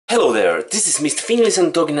Hello there, this is Mr.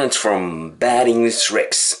 Finlayson talking out from Bad English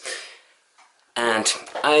Rex, and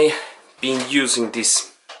I've been using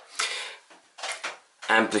this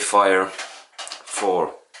amplifier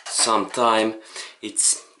for some time.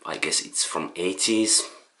 I guess it's from 80s,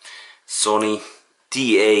 Sony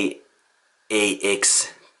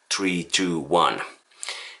TA-AX320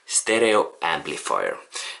 Stereo Amplifier,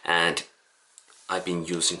 and I've been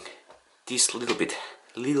using this little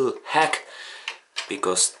hack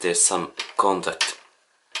because there's some contact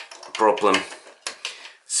problem,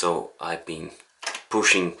 so I've been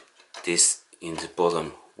pushing this in the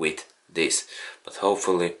bottom with this, but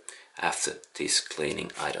hopefully after this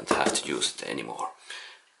cleaning I don't have to use it anymore.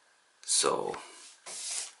 So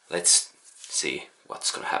let's see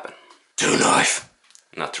what's gonna happen. To knife!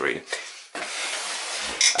 Not really.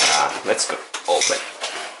 Let's go open.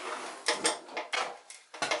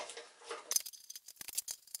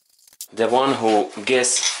 The one who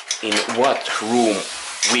guess in what room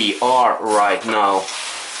we are right now,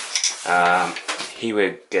 he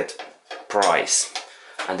will get prize,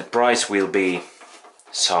 and the prize will be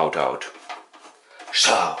shout out.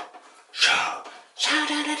 Shout.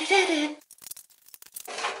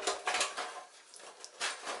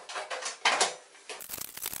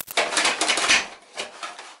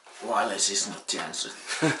 Wireless is not the answer.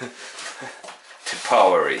 The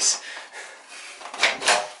power is.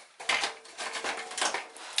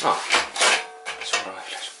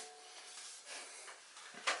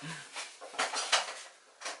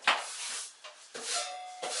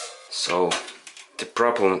 So the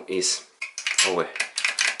problem is with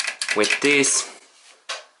this,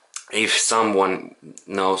 if someone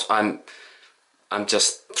knows, I'm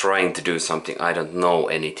just trying to do something, I don't know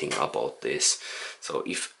anything about this, so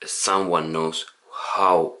if someone knows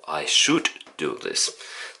how I should do this,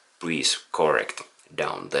 please correct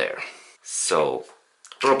down there. So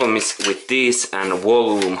problem is with this and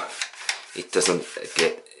volume, it doesn't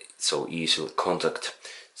get so easily contact,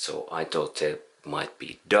 so I thought there might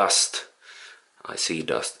be dust. I see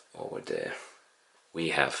dust over there. We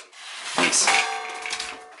have this,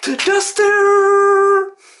 the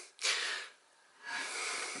duster.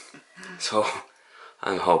 So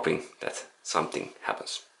I'm hoping that something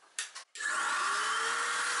happens.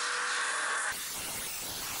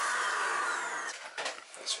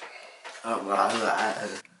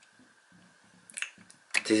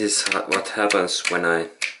 This is what happens when I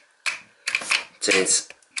change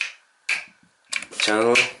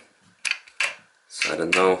channel, so I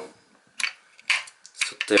don't know,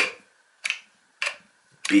 so there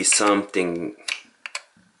be something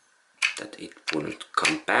that it wouldn't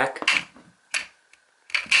come back,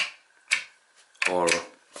 or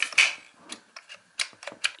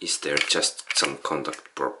is there just some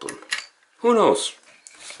contact problem? Who knows?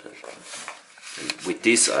 And with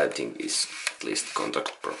this I think is at least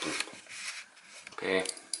contact problem. Okay,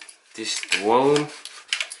 this is the volume.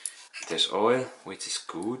 There's oil, which is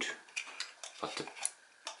good, but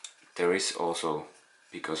there is also,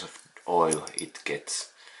 because of oil, it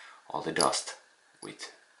gets all the dust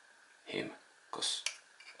with him, because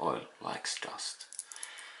oil likes dust,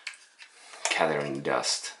 gathering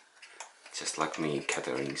dust, just like me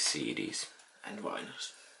gathering CDs and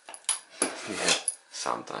vinyls. Yeah,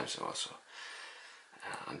 sometimes also.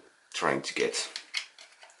 I'm trying to get,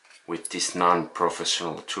 with this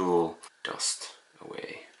non-professional tool, dust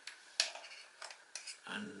away.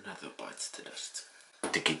 Another bites the dust.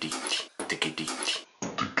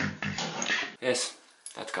 Yes,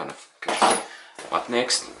 that kind of good. But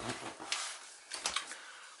next,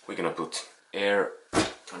 we're gonna put air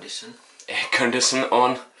condition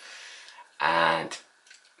on and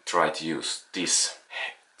try to use this.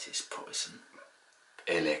 This poison.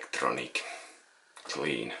 Electronic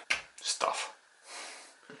clean stuff.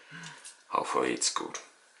 Hopefully it's good,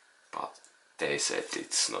 but they said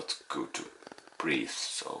it's not good to breathe,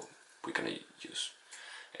 so we're gonna use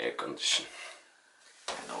air condition.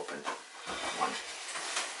 And open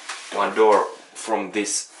one door from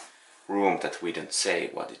this room that we don't say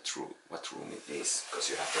what room it is, because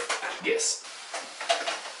you have to guess.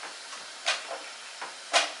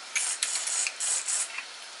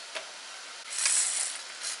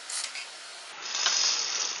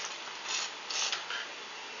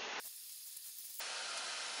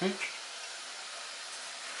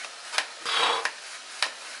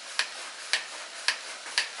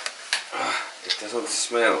 It doesn't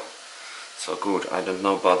smell so good. I don't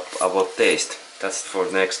know about taste. That's for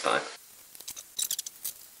next time.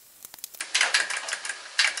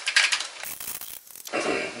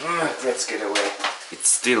 Let's get away. It's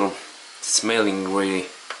still smelling really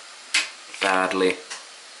badly,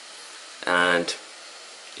 and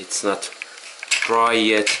it's not dry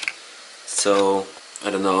yet, so I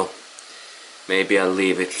don't know, maybe I'll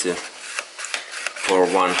leave it for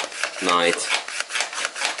one night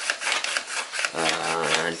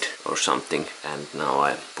and or something, and now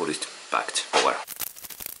I put it back to power.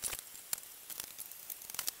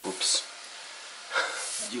 Oops.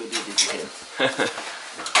 You did it again.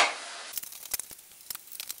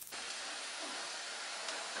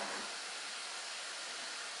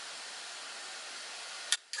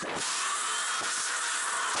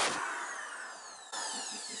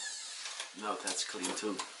 Now that's clean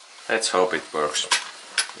too. Let's hope it works.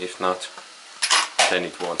 If not, then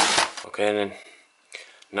it won't. Okay, then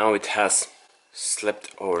now it has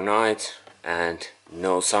slept overnight and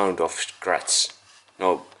no sound of scratch.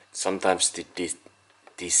 No, sometimes this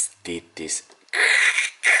did this.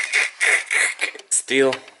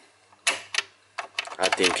 Still, I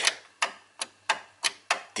think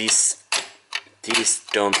these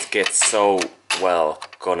don't get so well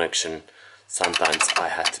connection. Sometimes I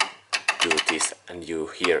had to do this and you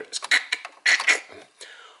hear.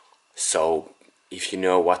 So if you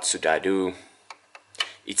know what should I do,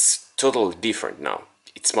 it's totally different now.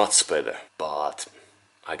 It's much better, but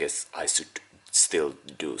I guess I should still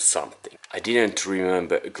do something. I didn't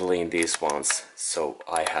remember clean these ones, so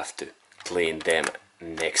I have to clean them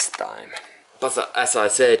next time. But as I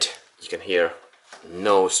said, you can hear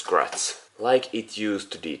no scratch like it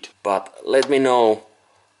used to did. But let me know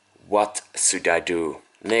what should I do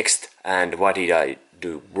next and what did I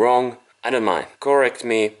do wrong. I don't mind. Correct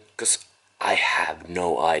me, because I have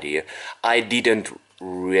no idea. I didn't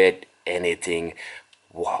read anything.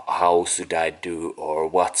 How should I do or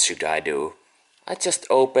what should I do? I just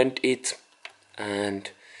opened it and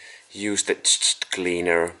used the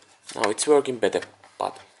cleaner. Now it's working better,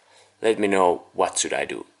 but let me know what should I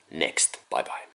do next. Bye bye.